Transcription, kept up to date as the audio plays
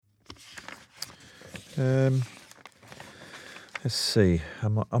Let's see.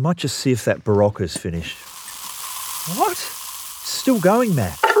 I might just see if that Barocca's finished. What? Still going,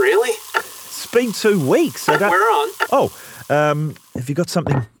 Matt. Really? It's been 2 weeks. We're on. Oh, have you got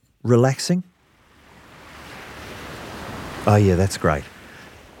something relaxing? Oh, yeah, that's great.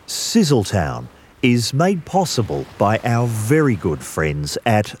 Sizzletown is made possible by our very good friends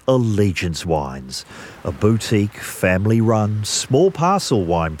at Allegiance Wines, a boutique, family-run, small parcel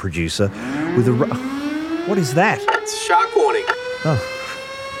wine producer with a... What is that? It's a shark warning. Oh,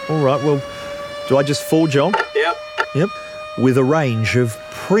 all right, well, do I just forge on? Yep. With a range of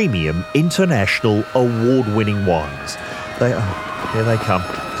premium international award-winning wines. Here they come.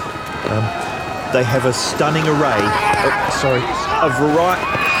 They have a stunning array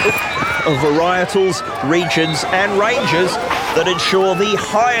of varietals, regions and ranges that ensure the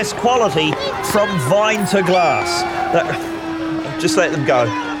highest quality from vine to glass. Just let them go.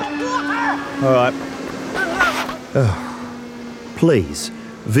 All right. Please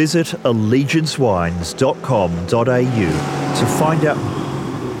visit allegiancewines.com.au to find out...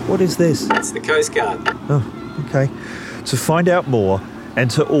 What is this? It's the Coast Guard. Oh, okay. To find out more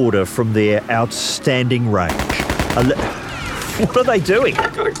and to order from their outstanding range. What are they doing?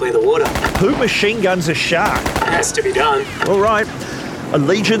 Gotta clear the water. Who machine guns a shark? Has to be done. All right.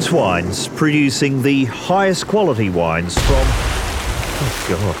 Allegiance Wines, producing the highest quality wines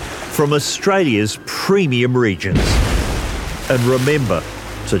from Australia's premium regions. And remember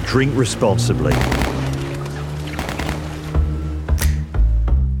to drink responsibly.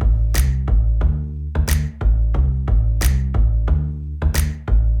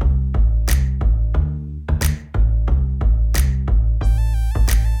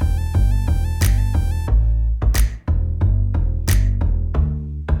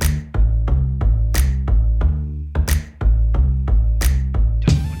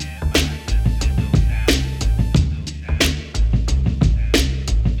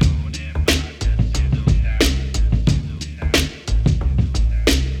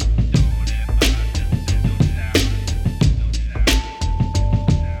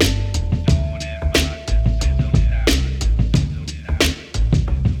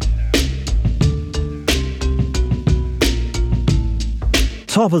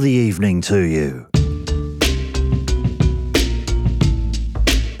 Top of the evening to you.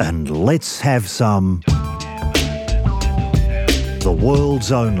 And let's have some... The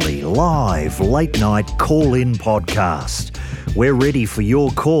world's only live late-night call-in podcast. We're ready for your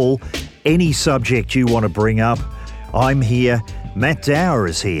call. Any subject you want to bring up, I'm here. Matt Dower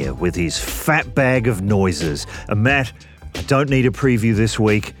is here with his fat bag of noises. And Matt, I don't need a preview this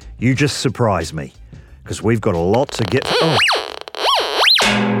week. You just surprise me. Because we've got a lot to get... Oh.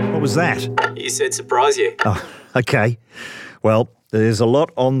 What was that? You said surprise you. Oh, okay. Well, there's a lot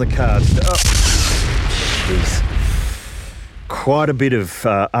on the cards. Oh. There's quite a bit of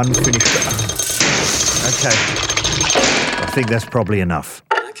unfinished... Okay. I think that's probably enough.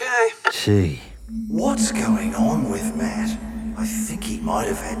 Okay. Gee. What's going on with Matt? I think he might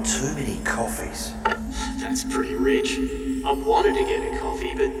have had too many coffees. That's pretty rich. I wanted to get a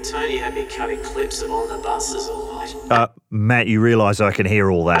coffee, but Tony had me cutting clips of on the buses all night. Matt, you realise I can hear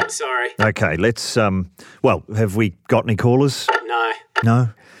all that? Sorry. Okay, let's, well, have we got any callers? No. No?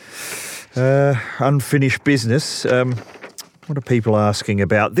 Unfinished business. What are people asking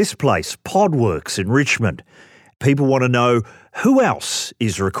about? This place, Podworks in Richmond. People want to know who else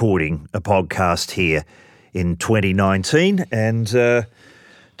is recording a podcast here in 2019. And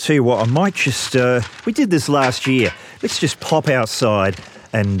tell you what, I might just... we did this last year. Let's just pop outside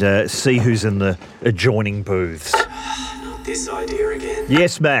and see who's in the adjoining booths. Not this idea again.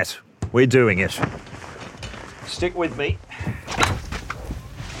 Yes, Matt, we're doing it. Stick with me.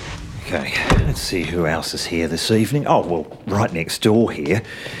 Okay, let's see who else is here this evening. Oh, well, right next door here,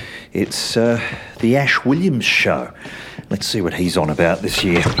 it's the Ash Williams show. Let's see what he's on about this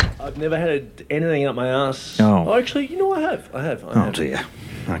year. I've never had anything up my ass. Oh. Actually, you know, I have. Oh, dear.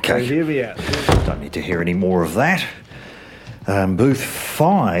 Okay. So here we are. Don't need to hear any more of that. Booth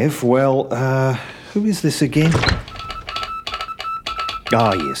 5, well, who is this again?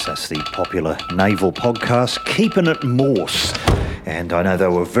 Ah, yes, that's the popular naval podcast, Keeping It Morse. And I know they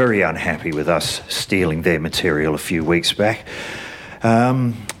were very unhappy with us stealing their material a few weeks back.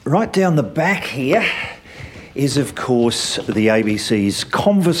 Right down the back here is, of course, the ABC's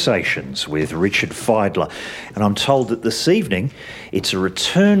Conversations with Richard Fidler. And I'm told that this evening it's a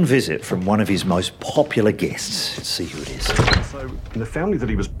return visit from one of his most popular guests. Let's see who it is. So, in the family that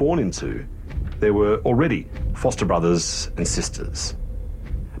he was born into, there were already foster brothers and sisters.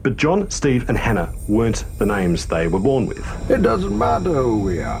 But John, Steve and Hannah weren't the names they were born with. It doesn't matter who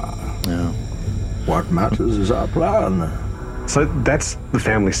we are. No. What matters is our plan. So that's the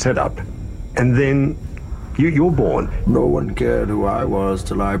family setup. And then you're born. No one cared who I was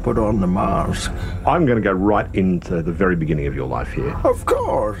till I put on the mask. I'm going to go right into the very beginning of your life here. Of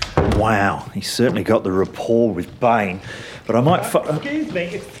course. Wow, he's certainly got the rapport with Bane. But I might... Excuse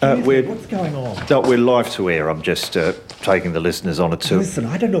me, what's going on? We're live to air. I'm just taking the listeners on a tour. Listen,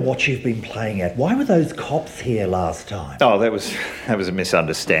 I don't know what you've been playing at. Why were those cops here last time? Oh, that was a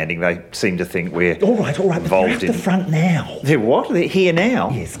misunderstanding. They seem to think we're All right, but they're involved at the front now. They're what? They're here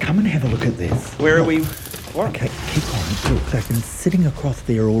now? Yes, come and have a look at this. Where are we? What? Okay, keep on. Look, they've been sitting across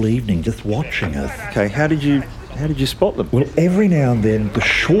there all evening just watching us. Okay, how did you spot them? Well, every now and then, the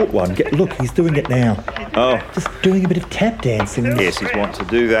short one, look, he's doing it now. Oh. Just doing a bit of tap dancing. Yes, he's wanting to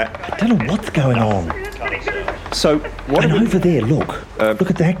do that. I don't know what's going on. So, what... And over there, look. Look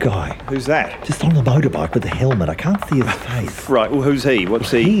at that guy. Who's that? Just on the motorbike with the helmet. I can't see his face. Right, well, who's he?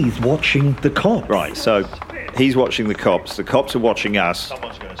 What's he? He's watching the cops. Right, so he's watching the cops are watching us,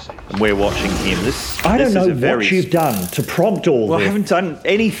 and we're watching him. I don't know what you've done to prompt all Well, I this. haven't done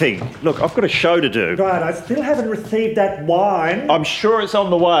anything. Look, I've got a show to do. Right, I still haven't received that wine. I'm sure it's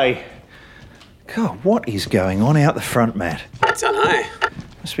on the way. God, what is going on out the front, Matt? I don't know.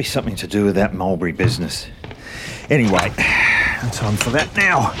 Must be something to do with that mulberry business. Anyway, no time for that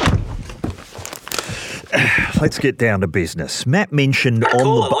now. Let's get down to business. Matt mentioned on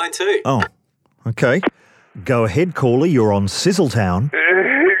Caller the... line 2. Oh, okay. Go ahead, caller. You're on Sizzletown.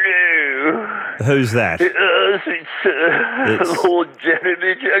 Hello. Who's that? It's Lord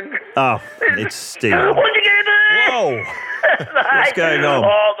Janovich. Oh, it's Steve. What you gonna do? Whoa! What's going on?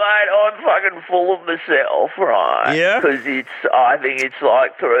 Oh, mate, I'm fucking full of myself, right? Yeah? Because I think it's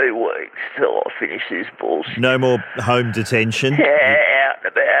like 3 weeks till I finish this bullshit. No more home detention? Yeah, out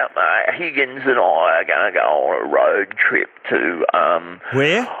and about, mate. Higgins and I are going to go on a road trip to,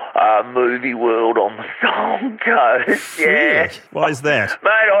 Where? Movie World on the Gold Coast. Yeah. Really? Why is that? Mate,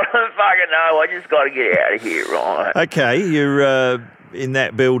 I don't fucking know. I just got to get out of here, right? Okay, you're in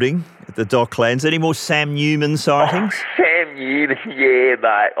that building at the Docklands. Any more Sam Newman sightings? Sam Newman, yeah,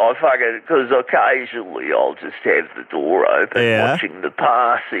 mate. I fucking, because occasionally I'll just have the door open watching the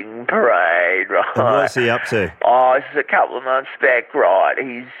passing parade, right? And what's he up to? Oh, it's a couple of months back, right?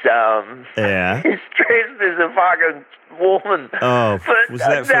 He's dressed as a fucking woman. Oh, but was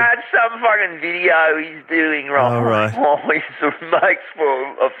that for... that's some fucking video he's doing, right? Oh, right. Oh, he sort of makes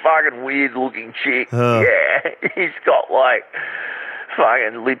for a fucking weird-looking chick. Oh. Yeah, he's got, like,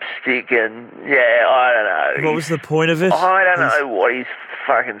 fucking lipstick and, yeah, I don't know. What was the point of it? I don't know what he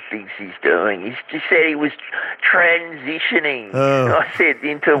fucking thinks he's doing. He's just said he was transitioning, I said,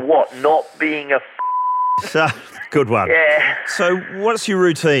 into what, not being a So, good one. Yeah. So, what's your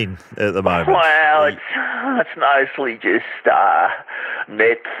routine at the moment? Well, it's mostly just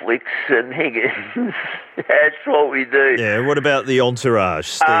Netflix and Higgins. That's what we do. Yeah, what about the entourage,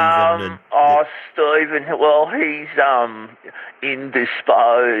 Stephen? Stephen, well, he's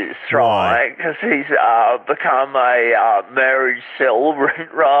indisposed, right? Because he's become a marriage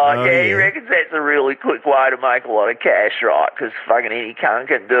celebrant, right? Oh, He reckons that's a really quick way to make a lot of cash, right? Because fucking any cunt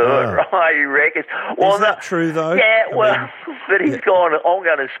can do it, right? He reckons. Well, Is that true, though? Yeah, I mean, but he's gone, I'm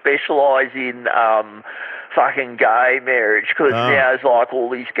going to specialise in fucking gay marriage because now it's like all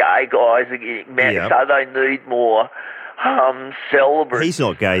these gay guys are getting married, so they need more celebrants. He's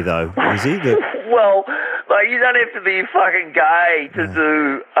not gay, though, is he? Well, like, you don't have to be fucking gay to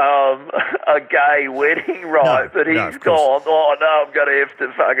do a gay wedding, right? But he's gone, oh no, I'm going to have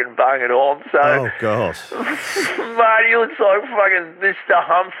to fucking bung it on. So, oh, God. mate, he looks like fucking Mr.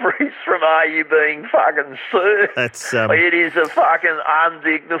 Humphreys from Are You Being Fucking Sued? That's, It is a fucking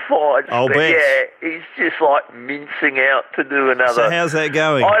undignified. I'll bet. Yeah, he's just like mincing out to do another. So how's that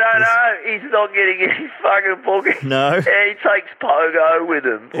going? I don't know. He's not getting any fucking booking. No? Yeah, he takes Pogo with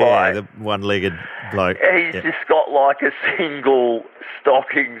him. Yeah, the one-legged bloke. He's just got like a single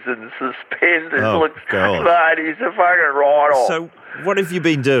stockings and suspenders. Oh, God. Mate, he's a fucking write-off. So what have you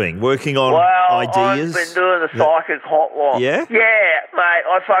been doing? Working on ideas? I've been doing the psychic hotline. Yeah? Yeah, mate.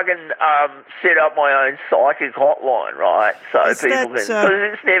 I fucking set up my own psychic hotline, right? So Is people that, can...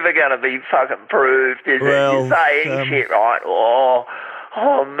 Because it's never going to be fucking proved, is it? You say any shit, right?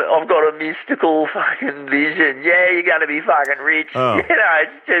 I've got a mystical fucking vision. Yeah, you're going to be fucking rich. Oh. You know,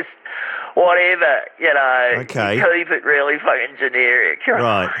 it's just... whatever, you know. Okay. Keep it really fucking generic.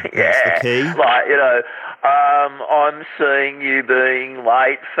 Right, Yeah. that's the key. Like, you know, I'm seeing you being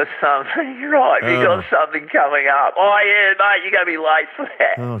late for something, right? You got something coming up. Oh, yeah, mate, you're going to be late for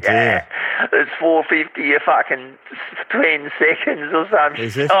that. Oh, dear. Yeah. It's $4.50 a fucking 10 seconds or something.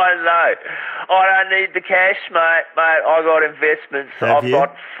 Is it? I know. I don't need the cash, mate. I got investments. Have I've you?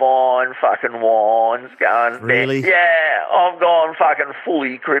 got fine fucking wines going. Really? Yeah, I've gone fucking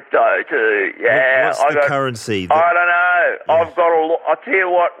fully crypto too. Yeah. What's I the got, currency? I don't know. I've got a lot. I'll tell you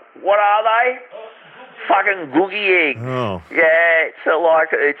what are they? Fucking googie eggs. Oh. Yeah, so like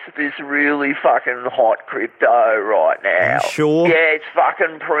it's this really fucking hot crypto right now. Are you sure? Yeah, it's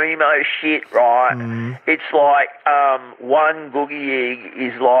fucking primo shit, right? It's like one googie egg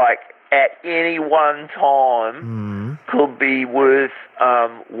is like at any one time could be worth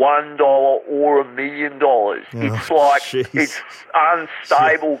 $1 or $1 million. It's like jeez. it's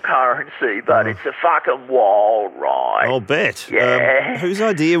unstable currency, but it's a fucking wild ride. I'll bet. Yeah. Whose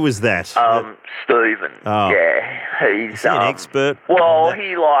idea was that? Stephen. Oh. Yeah, he's Is he an expert? Well, on that?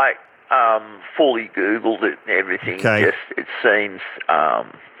 he like fully Googled it and everything. Okay. Just it seems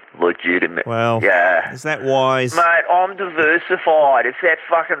legitimate. Well, yeah. is that wise? Mate, I'm diversified. If that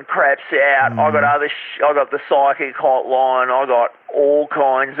fucking crap's out, I got I got the psychic hotline. I got all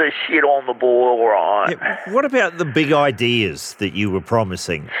kinds of shit on the boil, right? Yeah, what about the big ideas that you were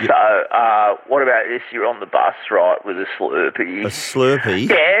promising? So, what about this? You're on the bus, right, with a Slurpee. A Slurpee?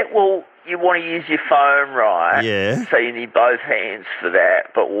 Yeah, well, you want to use your phone, right? Yeah. So you need both hands for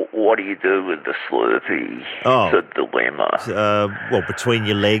that. But what do you do with the Slurpee? Oh. It's a dilemma. Well, between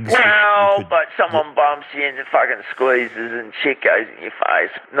your legs. Well, you could- but someone bumps you and fucking squeezes and shit goes in your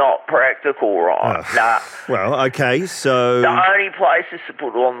face. Not practical, right? Nah. Well, okay, so... The only place is to put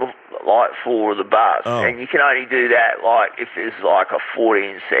it on the floor of the bus, and you can only do that like if there's like a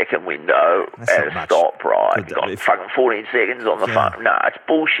 14-second window That's at not a much. stop, right? Good, You've got if- fucking 14 seconds on the Yeah. phone. No, it's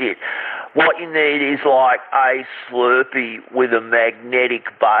bullshit. What you need is like a Slurpee with a magnetic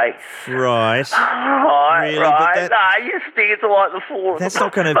base. Right. Right, Really? right. But that- No, you stick it to like the floor. That's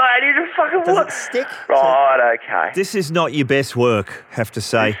not gonna- Mate, it just fucking Does work. it stick? Right, okay. This is not your best work, have to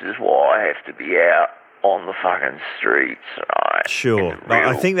say. This is why I have to be out on the fucking streets, right? Sure. In the real-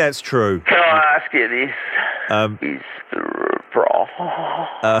 I think that's true. Can I ask you this? Is the bra?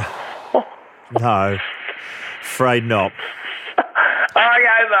 No. Afraid not. Okay,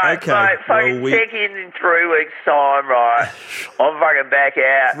 mate. Okay, Mate, fucking well, check in 3 weeks' time, right? I'm fucking back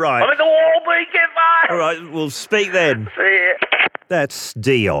out. Right. I'm at the wall beacon, mate. All right, we'll speak then. See ya. That's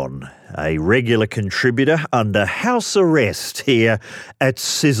Dion, a regular contributor under house arrest here at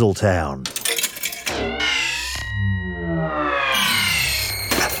Sizzletown.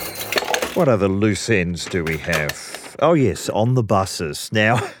 What other loose ends do we have? Oh, yes, on the buses.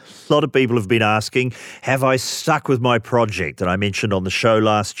 Now, a lot of people have been asking, have I stuck with my project that I mentioned on the show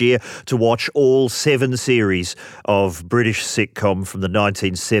last year to watch all 7 series of British sitcom from the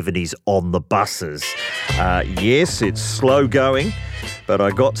 1970s on the buses? Yes, it's slow going, but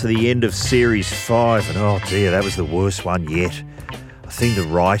I got to the end of series 5 and oh dear, that was the worst one yet. I think the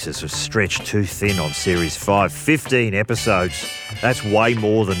writers have stretched too thin on series 5. 15 episodes. That's way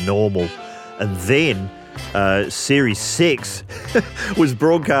more than normal. And then series 6 was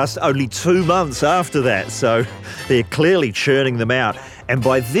broadcast only 2 months after that, so they're clearly churning them out. And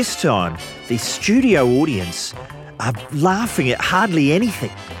by this time, the studio audience are laughing at hardly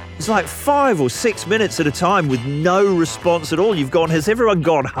anything. It's like 5 or 6 minutes at a time with no response at all. You've gone, has everyone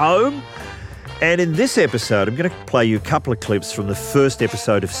gone home? And in this episode, I'm going to play you a couple of clips from the first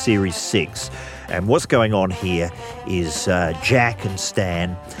episode of Series 6. And what's going on here is Jack and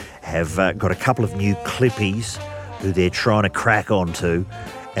Stan have got a couple of new clippies who they're trying to crack onto.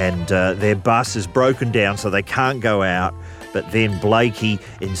 And their bus is broken down so they can't go out. But then Blakey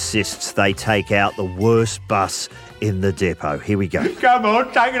insists they take out the worst bus in the depot. Here we go. Come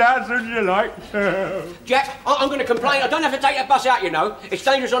on, take it out as soon as you like. Jack, I'm going to complain. I don't have to take that bus out, you know. It's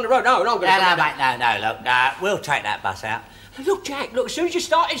dangerous on the road. No, I'm going to... No, mate, no, look, we'll take that bus out. Look, Jack, look, as soon as you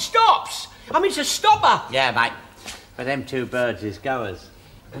start, it stops. I mean, it's a stopper. Yeah, mate, but them 2 birds is goers.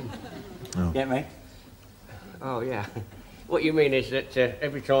 Get me? Oh, yeah. What you mean is that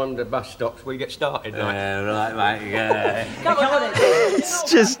every time the bus stops, we get started, like... Right, mate, yeah. Come on, then. It's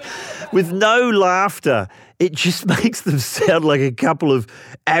just, with no laughter, it just makes them sound like a couple of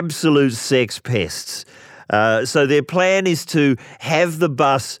absolute sex pests. So their plan is to have the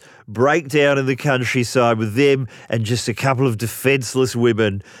bus break down in the countryside with them and just a couple of defenceless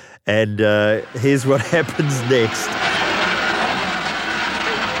women. And here's what happens next.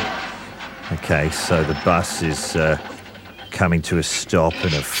 Okay, so the bus is coming to a stop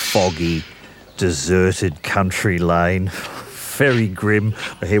in a foggy, deserted country lane. Very grim.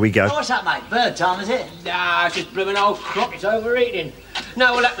 But here we go. Oh, what's that, mate? Bird time, is it? Nah, it's just blooming old crock. It's overeating.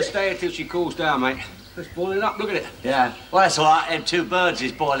 No, we'll have to stay here till she cools down, mate. It's boiling up. Look at it. Yeah. Well, that's all right. Them 2 birds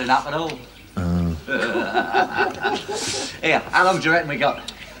is boiling up and all. Here, how long do you reckon we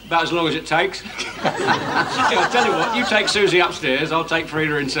got? About as long as it takes. Here, I'll tell you what. You take Susie upstairs. I'll take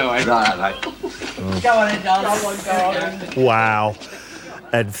Frida inside. Right, mate. Go on in, darling. Go on. Wow.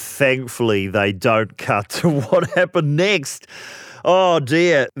 And thankfully they don't cut to what happened next. Oh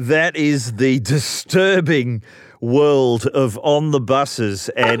dear, that is the disturbing world of On the Buses.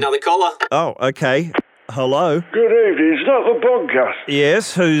 And Another caller. oh, okay. Hello. Good evening. It's not the podcast.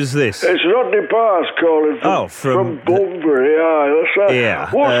 Yes, who's this? It's Rodney Barrs calling from Bunbury. Aye, that's right. Yeah.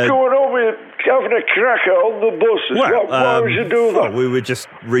 What's going on with having a cracker on the buses? Why would you do that? Well, we were just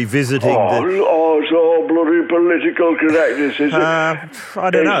revisiting it's all bloody political correctness, is it? I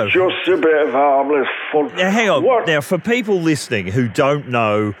don't know. It's just a bit of harmless fun. Now, hang on. What? Now, for people listening who don't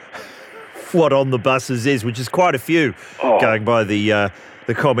know what On the Buses is, which is quite a few, going by the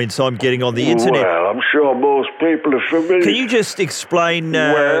comments I'm getting on the internet. Well, I'm sure most people are familiar. Can you just explain?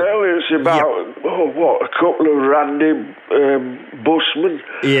 Well, it's about a couple of random busmen.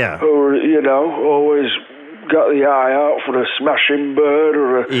 Yeah. Who, always got the eye out for a smashing bird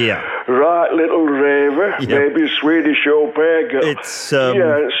or a right little raver, maybe a Swedish au pair girl. It's sort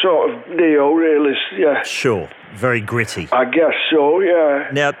of neo-realist. Yeah. Sure. Very gritty. I guess so. Yeah.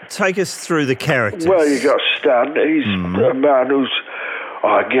 Now, take us through the characters. Well, you got Stan. He's a man who's,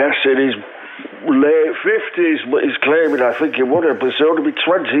 I guess, in his late 50s, but he's claiming, I think in one episode, to be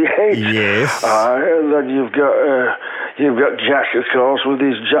 28. Yes. And then you've got Jack, of course, with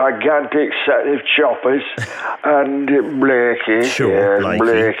his gigantic set of choppers, and Blakey. Sure,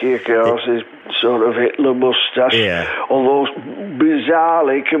 Blakey, of course, his sort of Hitler moustache. Yeah. Although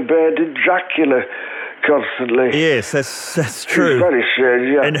bizarrely compared to Dracula. Constantly. Yes, that's true. It's very strange,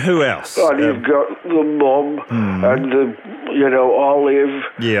 yeah. And who else? And you've got the mum and Olive,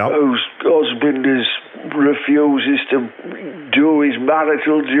 whose husband refuses to do his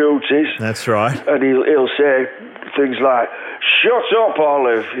marital duties. That's right. And he'll say things like, "Shut up,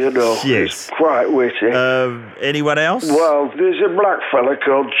 Olive," Yes. It's quite witty. Anyone else? Well, there's a black fella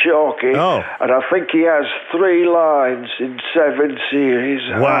called Chalky. Oh. And I think he has 3 lines in 7 series.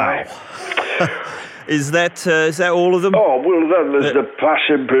 Wow. Is that all of them? Oh, well, then there's the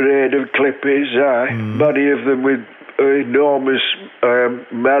passing parade of clippies, many of them with enormous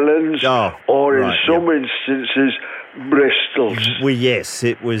melons, or in some instances, Bristols. Well, yes,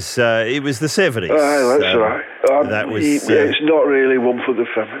 it was the 70s. That's right. That was. It's not really one for the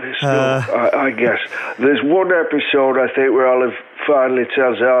feminists, no, I guess. There's one episode, I think, where Olive finally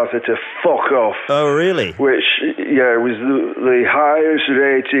tells Arthur to fuck off. Oh, really? Which, was the highest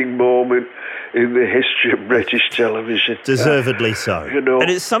rating moment in the history of British television. Deservedly so. And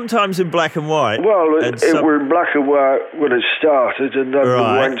it's sometimes in black and white. Well, it were in black and white when it started, and then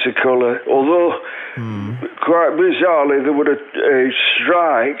it went to colour. Although, quite bizarrely, there was a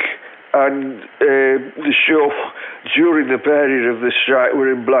strike, and the show, during the period of the strike, were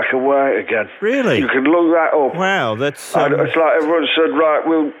in black and white again. Really? You can look that up. Wow, that's... It's like everyone said, right,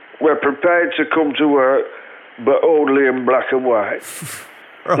 we're prepared to come to work, but only in black and white.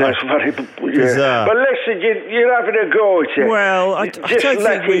 Right. That's very bizarre. But listen, you're having a go at it. Well, I just don't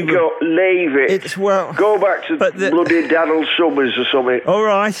let think it go. Leave it. Go back to bloody Donald Summers or something. All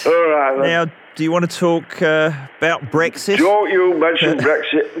right. Then. Now, do you want to talk about Brexit? Don't you mention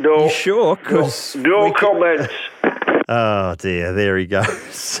Brexit? No. You sure? No comments. Oh dear, there he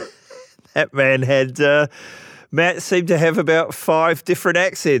goes. That man had. Matt seemed to have about 5 different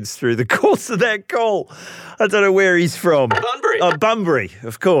accents through the course of that call. I don't know where he's from. Bunbury. Bunbury,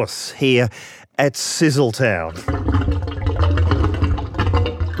 of course, here at Sizzletown.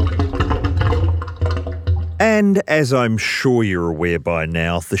 And as I'm sure you're aware by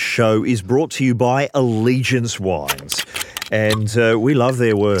now, the show is brought to you by Allegiance Wines. And we love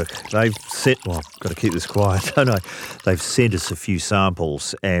their work. They've sent, got to keep this quiet, don't I? They've sent us a few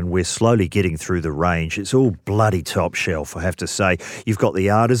samples and we're slowly getting through the range. It's all bloody top shelf, I have to say. You've got the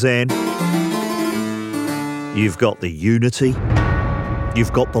Artisan, you've got the Unity,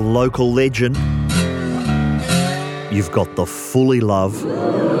 you've got the Local Legend, you've got the Fully Love,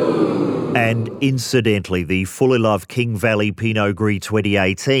 and incidentally, the Fully Love King Valley Pinot Gris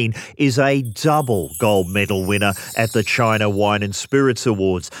 2018 is a double gold medal winner at the China Wine and Spirits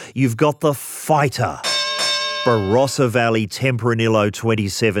Awards. You've got the Fighter Barossa Valley Tempranillo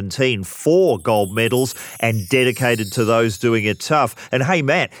 2017, 4 gold medals and dedicated to those doing it tough. And hey,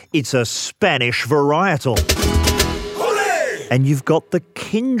 Matt, it's a Spanish varietal. And you've got the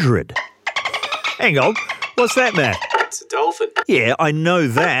Kindred. Hang on, what's that, Matt? It's a dolphin. Yeah, I know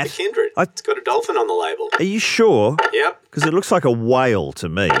that. The Kindred. It's got a dolphin on the label. Are you sure? Yep. Because it looks like a whale to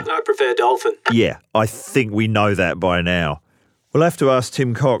me. I prefer dolphin. Yeah, I think we know that by now. We'll have to ask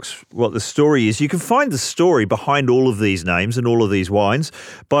Tim Cox what the story is. You can find the story behind all of these names and all of these wines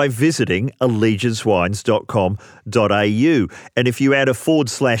by visiting allegiancewines.com.au. And if you add a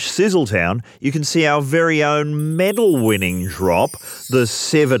 /Sizzletown, you can see our very own medal-winning drop, the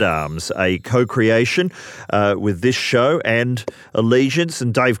Severed Arms, a co-creation with this show and Allegiance.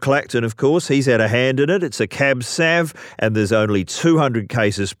 And Dave Clacton, of course, he's had a hand in it. It's a Cab Sav, and there's only 200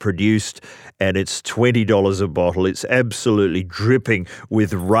 cases produced, and it's $20 a bottle. It's absolutely dripping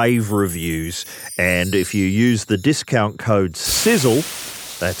with rave reviews. And if you use the discount code SIZZLE,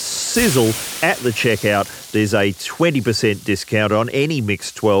 that's SIZZLE, at the checkout, there's a 20% discount on any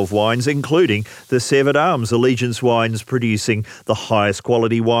mixed 12 wines, including the Severed Arms. Allegiance Wines producing the highest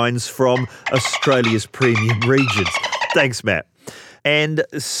quality wines from Australia's premium regions. Thanks, Matt. And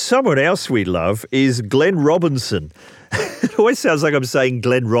someone else we love is Glenn Robinson. It always sounds like I'm saying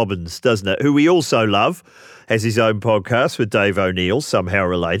Glenn Robbins, doesn't it? Who we also love, has his own podcast with Dave O'Neill, somehow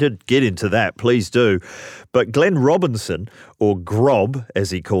related. Get into that, please do. But Glenn Robinson, or Grob,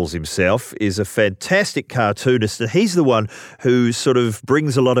 as he calls himself, is a fantastic cartoonist, and he's the one who sort of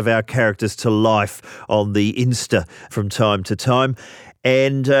brings a lot of our characters to life on the Insta from time to time.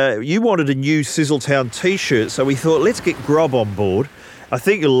 And you wanted a new Sizzletown T-shirt, so we thought, let's get Grob on board. I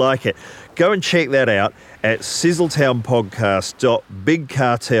think you'll like it. Go and check that out at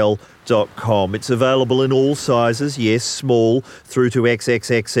sizzletownpodcast.bigcartel.com. It's available in all sizes, yes, small through to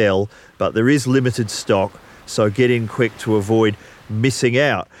XXXL, but there is limited stock, so get in quick to avoid missing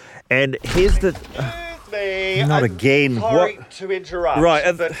out. And here's the... Not again. Sorry What? to interrupt. Right,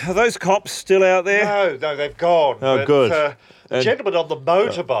 are those cops still out there? No, they've gone. Oh, but, good. The gentleman on the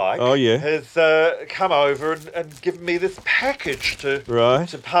motorbike has come over and given me this package to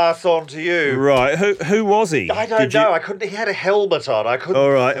pass on to you. Right, who was he? I don't know. I couldn't. He had a helmet on. I couldn't.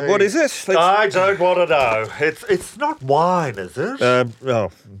 All right, see. what is it? I don't want to know. It's not wine, is it?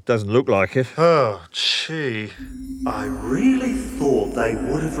 Doesn't look like it. Oh, gee. I really thought they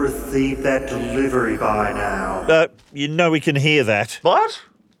would have received that delivery by now. You know we can hear that. What?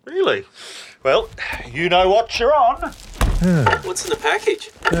 Really? Well, you know what you're on. What's in the package?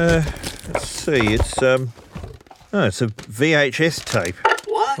 Let's see. It's a VHS tape.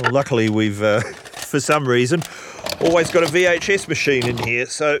 What? Well, luckily we've, for some reason, always got a VHS machine in here.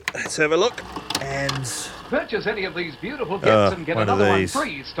 So let's have a look. And purchase any of these beautiful gifts and get another one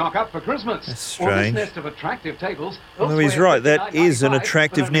free. Stock up for Christmas. That's strange. Or this nest of attractive tables. No, he's right. That is an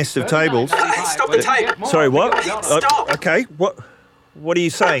attractive nest of tables. Hey, stop the tape. Sorry, what? Stop. Okay, what are you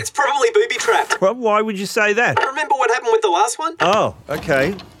saying? It's probably booby-trapped. Well, why would you say that? Remember what happened with the last one? Oh,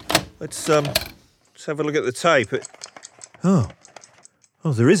 okay. Let's have a look at the tape. Oh,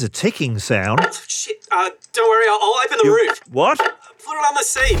 there is a ticking sound. Oh, shit. Don't worry, I'll open the roof. What? Put it on the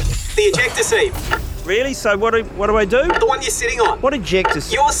seat. The ejector seat. Really? So what do I do? The one you're sitting on. What ejector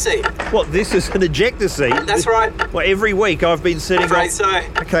seat? Your seat. What, this is an ejector seat? That's right. Well, every week I've been sitting on... Afraid so.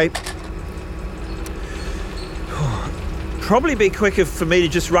 Okay. Probably be quicker for me to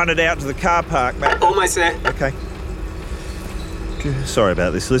just run it out to the car park, Matt. Almost there. Okay. Sorry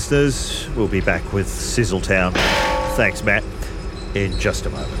about this, listeners. We'll be back with Sizzletown. Thanks, Matt. In just a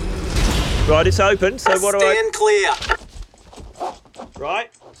moment. Right, it's open, so what do I... Stand clear. Right,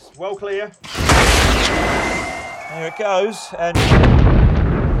 it's well clear. There it goes, and...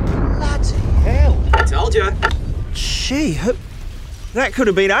 Bloody hell. Told you. Gee, that could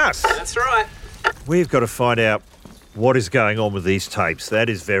have been us. That's right. We've got to find out what is going on with these tapes. That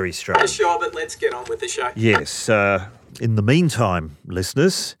is very strange. Sure, but let's get on with the show. Yes. In the meantime,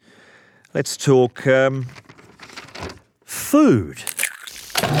 listeners, let's talk food.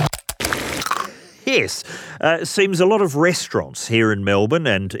 Yes, it seems a lot of restaurants here in Melbourne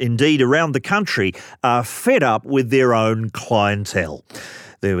and indeed around the country are fed up with their own clientele.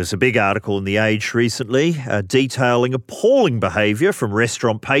 There was a big article in The Age recently detailing appalling behaviour from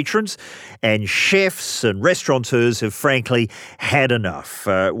restaurant patrons, and chefs and restaurateurs have frankly had enough.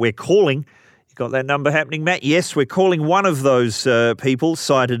 We're calling, you got that number happening, Matt? Yes, we're calling one of those people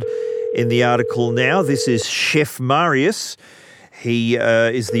cited in the article now. This is Chef Marius. He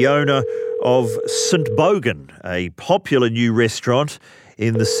is the owner of St Bogan, a popular new restaurant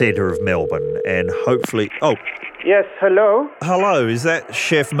in the centre of Melbourne, and hopefully... Oh. Yes, hello? Hello, is that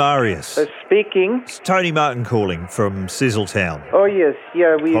Chef Marius? Speaking. It's Tony Martin calling from Sizzletown. Oh, yes,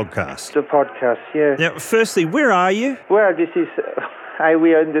 yeah, Podcast. The podcast, yeah. Now, firstly, where are you? Well, this is...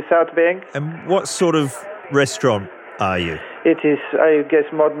 we are in the South Bank. And what sort of restaurant Are you? It is, I guess,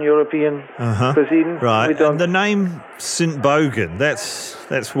 modern European cuisine. Right. And the name St. Bogan, that's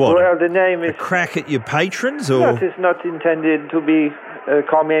what? Well, the name is... A crack at your patrons, or...? That is not intended to be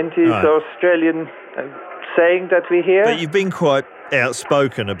commented. Right. Australian saying that we hear. But you've been quite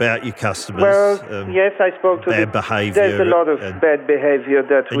outspoken about your customers. Well, yes, I spoke to bad behaviour. There's a lot of bad behaviour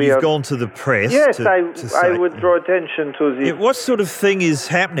that and we you've are... gone to the press. Yes, to I say, would draw attention to this. Yeah, what sort of thing is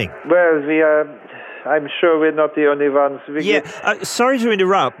happening? Well, we are... I'm sure we're not the only ones. Sorry to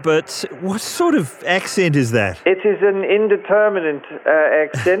interrupt, but what sort of accent is that? It is an indeterminate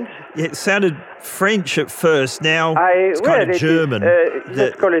accent. It sounded French at first. Now it's kind of German.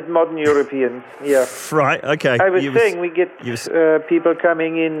 Let's call it modern European. Yeah. Right. Okay. I was saying we get people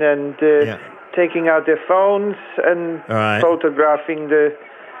coming in and taking out their phones and photographing the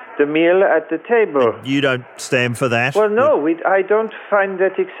meal at the table. You don't stand for that? Well, no, I don't find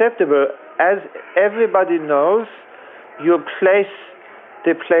that acceptable. As everybody knows, you place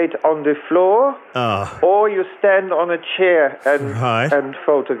the plate on the floor or you stand on a chair and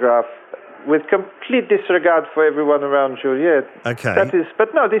photograph with complete disregard for everyone around you. Yeah. Okay.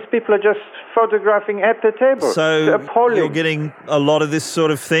 But no, these people are just photographing at the table. So it's appalling. You're getting a lot of this sort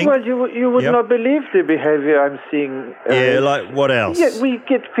of thing? Well, you would not believe the behavior I'm seeing. Like what else? Yeah, we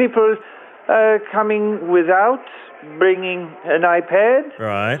get people coming without bringing an iPad.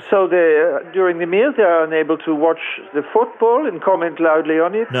 Right. So during the meal they are unable to watch the football and comment loudly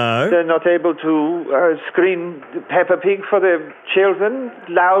on it. No. They're not able to scream Peppa Pig for their children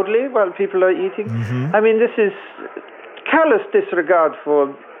loudly while people are eating. Mm-hmm. I mean, this is callous disregard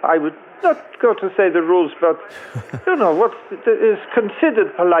for, I would not go to say the rules, but what is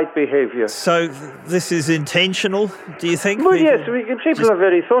considered polite behavior. So this is intentional, do you think? Well, yes, people are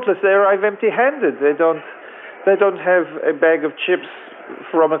very thoughtless. They arrive empty-handed. They don't have a bag of chips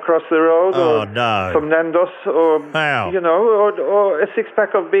from across the road or from Nando's or, or a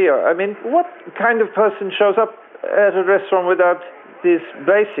six-pack of beer. I mean, what kind of person shows up at a restaurant without these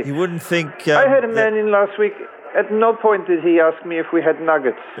basics? You wouldn't think... I had a man in last week. At no point did he ask me if we had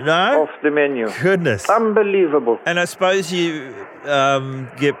nuggets off the menu. Goodness. Unbelievable. And I suppose you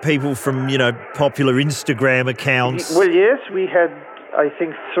get people from, popular Instagram accounts. Well, yes, we had, I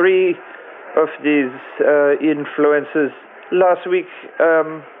think, 3 of these influencers last week,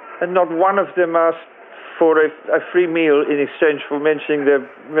 and not one of them asked for a free meal in exchange for mentioning the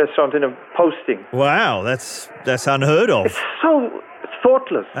restaurant in a posting. Wow, that's unheard of. It's so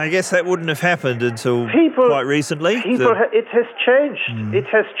thoughtless. I guess that wouldn't have happened until quite recently. It has changed. It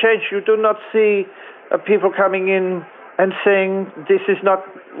has changed. You do not see people coming in and saying, this is not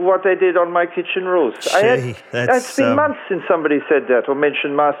what they did on my kitchen rules. It's been months since somebody said that or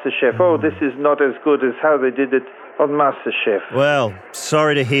mentioned MasterChef. Oh, this is not as good as how they did it on MasterChef. Well,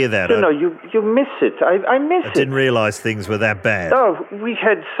 sorry to hear that. You miss it. I miss it. I didn't realise things were that bad. Oh, we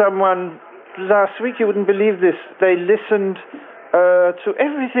had someone last week, you wouldn't believe this, they listened to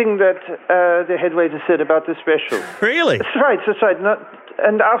everything that the head waiter said about the special. Really? That's right.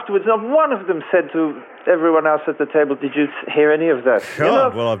 And afterwards, not one of them said to everyone else at the table, did you hear any of that?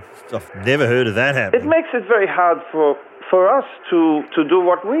 God, well, I've never heard of that happening. It makes it very hard for us to do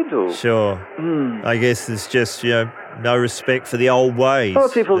what we do. Sure. I guess there's just, no respect for the old ways. Well,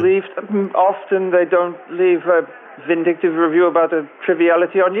 people leave. Often they don't leave a vindictive review about a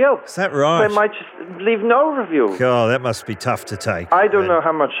triviality on Yelp. Is that right? They might just leave no review. God, that must be tough to take. I don't know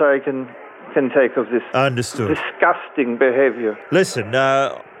how much I can take of this disgusting behaviour. Listen,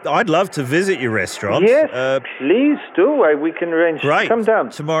 I'd love to visit your restaurant. Yes, please do. We can arrange. Great. Come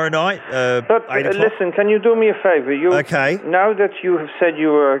down. Tomorrow night, but 8 o'clock. Listen, can you do me a favour? Okay. Now that you have said you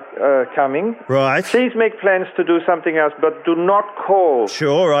were coming, right? Please make plans to do something else, but do not call.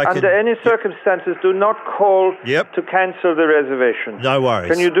 Sure, Under any circumstances, do not call to cancel the reservation. No worries.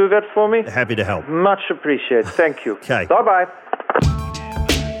 Can you do that for me? Happy to help. Much appreciated. Thank you. Okay. Bye-bye.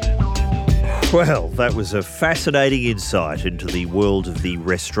 Well, that was a fascinating insight into the world of the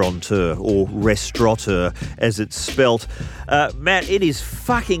restaurateur, or restaurateur as it's spelt. Matt, it is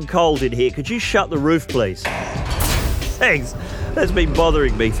fucking cold in here. Could you shut the roof, please? Thanks. That's been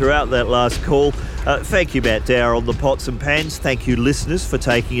bothering me throughout that last call. Thank you, Matt Dower, on the pots and pans. Thank you, listeners, for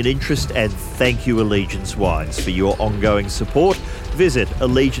taking an interest. And thank you, Allegiance Wines, for your ongoing support. Visit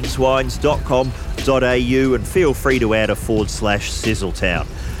allegiancewines.com.au and feel free to add a /Sizzletown.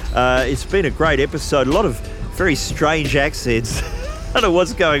 It's been a great episode. A lot of very strange accents. I don't know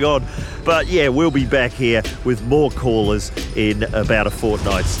what's going on. But yeah, we'll be back here with more callers in about a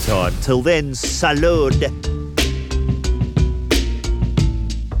fortnight's time. Till then, salud.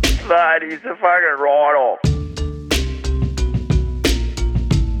 Mate, he's a fucking write-off.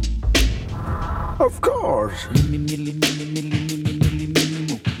 Of course. Mars.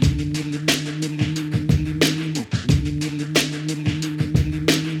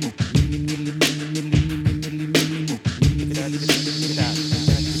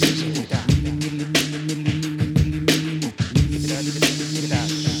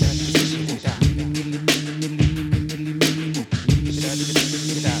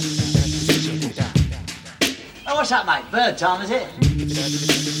 What's that, mate? Bird time, is it?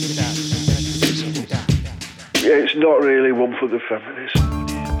 Yeah, it's not really one for the feminists.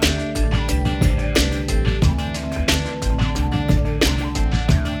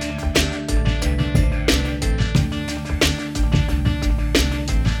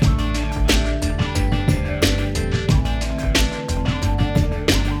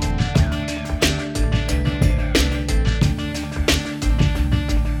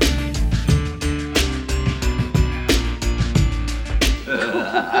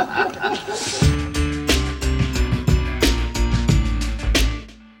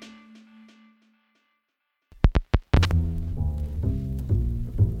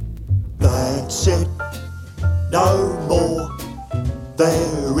 That's it, no more.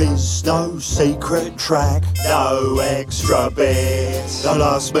 There is no secret track, no extra bits, no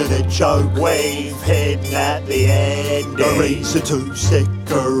last minute joke. We've hidden at the end. No reason to stick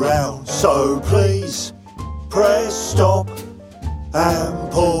around, so please press stop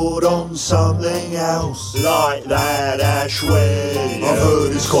and put on something else, like that Ash Williams. I've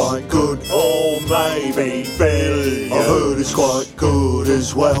heard it's quite good, or maybe Billy. I've heard it's quite good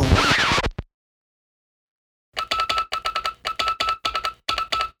as well.